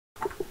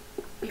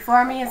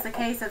Before me is the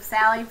case of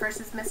Sally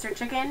versus Mr.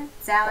 Chicken.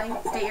 Sally,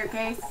 state your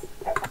case.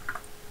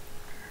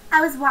 I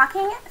was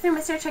walking through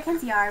Mr.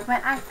 Chicken's yard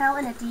when I fell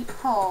in a deep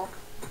hole.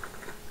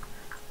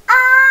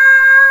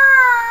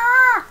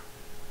 Ah!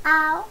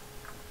 Ow.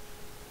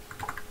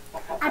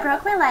 I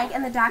broke my leg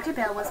and the doctor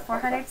bill was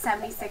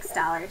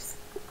 $476.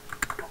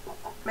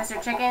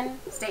 Mr. Chicken,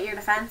 state your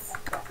defense.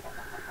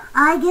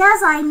 I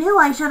guess I knew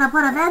I should have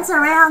put a fence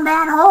around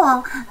that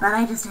hole, but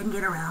I just didn't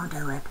get around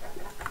to it.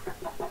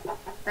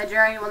 The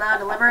jury will now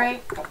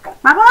deliberate.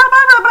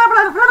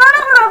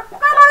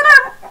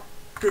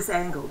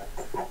 Disangled.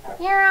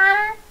 Your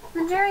Honor,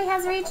 the jury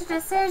has reached a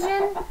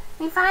decision.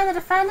 We find the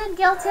defendant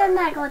guilty of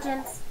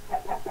negligence.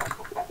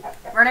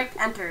 Verdict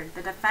entered.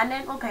 The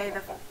defendant will pay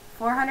the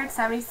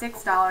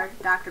 $476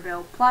 doctor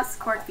bill plus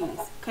court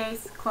fees.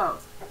 Case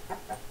closed.